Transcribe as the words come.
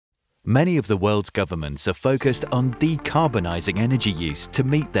Many of the world's governments are focused on decarbonising energy use to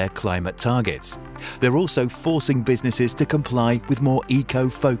meet their climate targets. They're also forcing businesses to comply with more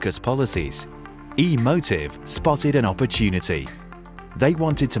eco-focused policies. EMotive spotted an opportunity. They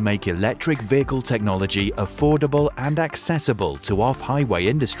wanted to make electric vehicle technology affordable and accessible to off-highway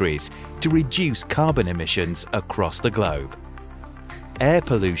industries to reduce carbon emissions across the globe. Air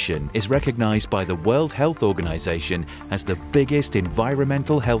pollution is recognized by the World Health Organization as the biggest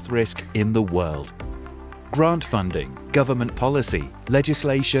environmental health risk in the world. Grant funding, government policy,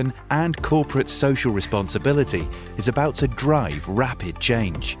 legislation, and corporate social responsibility is about to drive rapid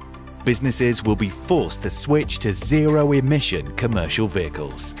change. Businesses will be forced to switch to zero-emission commercial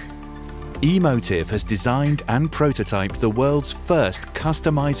vehicles. EMotive has designed and prototyped the world's first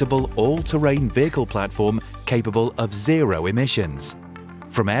customizable all-terrain vehicle platform capable of zero emissions.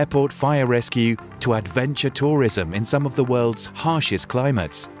 From airport fire rescue to adventure tourism in some of the world's harshest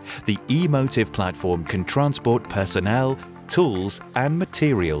climates, the EMotive platform can transport personnel, tools, and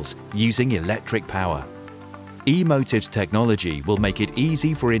materials using electric power. EMotive's technology will make it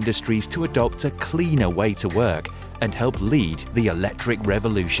easy for industries to adopt a cleaner way to work and help lead the electric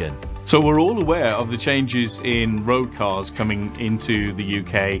revolution. So we're all aware of the changes in road cars coming into the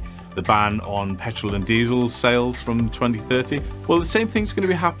UK, the ban on petrol and diesel sales from 2030. Well, the same thing's going to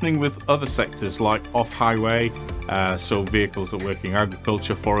be happening with other sectors like off-highway, so vehicles that work in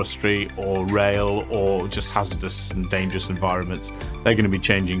agriculture, forestry, or rail, or just hazardous and dangerous environments. They're going to be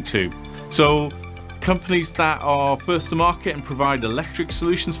changing too. So companies that are first to market and provide electric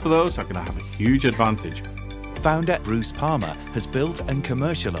solutions for those are going to have a huge advantage. Founder Bruce Palmer has built and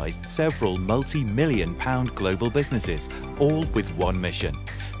commercialised several multi-million-pound global businesses, all with one mission: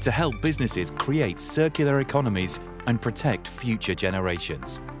 to help businesses create circular economies and protect future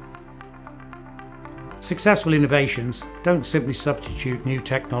generations. Successful innovations don't simply substitute new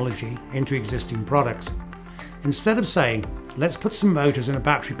technology into existing products. Instead of saying, let's put some motors and a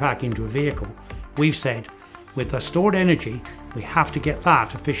battery pack into a vehicle, we've said, with the stored energy, we have to get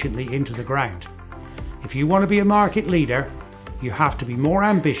that efficiently into the ground. If you want to be a market leader, you have to be more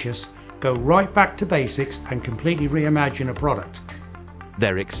ambitious, go right back to basics and completely reimagine a product.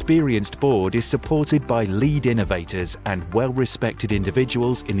 Their experienced board is supported by lead innovators and well-respected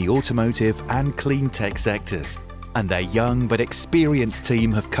individuals in the automotive and clean tech sectors. And their young but experienced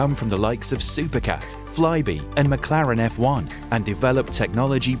team have come from the likes of Supercat, Flybe and McLaren F1 and developed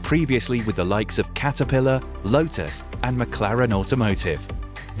technology previously with the likes of Caterpillar, Lotus and McLaren Automotive.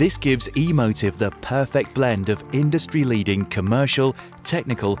 This gives EMotive the perfect blend of industry-leading commercial,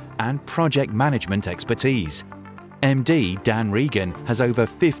 technical and project management expertise. MD Dan Regan has over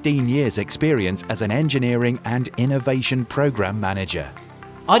 15 years' experience as an engineering and innovation program manager.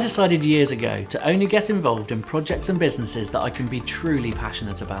 I decided years ago to only get involved in projects and businesses that I can be truly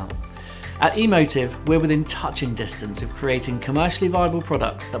passionate about. At EMotive, we're within touching distance of creating commercially viable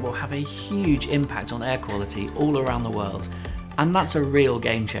products that will have a huge impact on air quality all around the world. And that's a real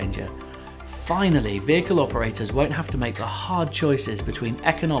game changer. Finally, vehicle operators won't have to make the hard choices between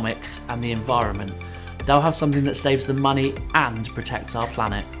economics and the environment. They'll have something that saves them money and protects our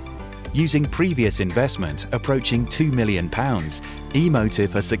planet. Using previous investment approaching £2 million,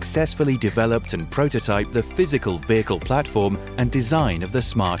 EMotive has successfully developed and prototyped the physical vehicle platform and design of the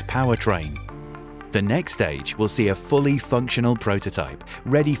smart powertrain. The next stage will see a fully functional prototype,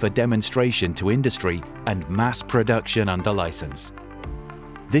 ready for demonstration to industry and mass production under license.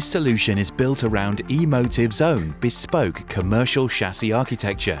 This solution is built around EMotive's own bespoke commercial chassis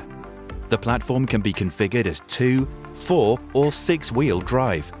architecture. The platform can be configured as 2, 4 or 6-wheel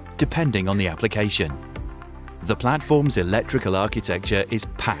drive, depending on the application. The platform's electrical architecture is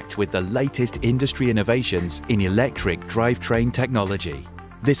packed with the latest industry innovations in electric drivetrain technology.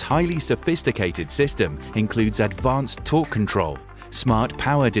 This highly sophisticated system includes advanced torque control, smart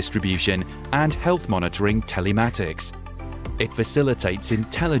power distribution, and health monitoring telematics. It facilitates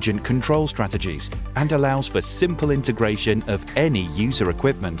intelligent control strategies and allows for simple integration of any user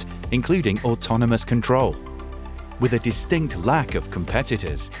equipment, including autonomous control. With a distinct lack of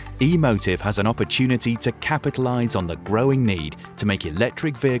competitors, EMotive has an opportunity to capitalize on the growing need to make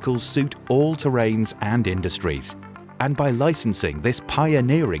electric vehicles suit all terrains and industries. And by licensing this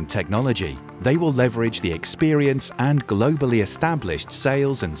pioneering technology, they will leverage the experience and globally established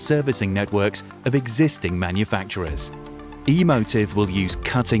sales and servicing networks of existing manufacturers. EMotive will use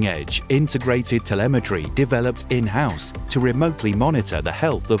cutting-edge, integrated telemetry developed in-house to remotely monitor the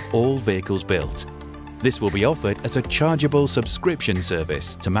health of all vehicles built. This will be offered as a chargeable subscription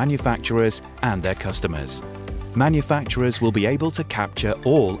service to manufacturers and their customers. manufacturers will be able to capture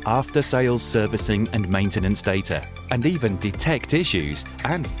all after-sales servicing and maintenance data, and even detect issues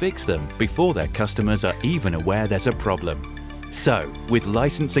and fix them before their customers are even aware there's a problem. So, with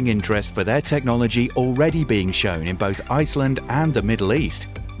licensing interest for their technology already being shown in both Iceland and the Middle East,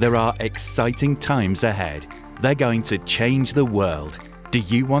 there are exciting times ahead. They're going to change the world. Do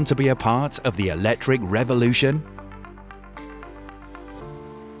you want to be a part of the electric revolution?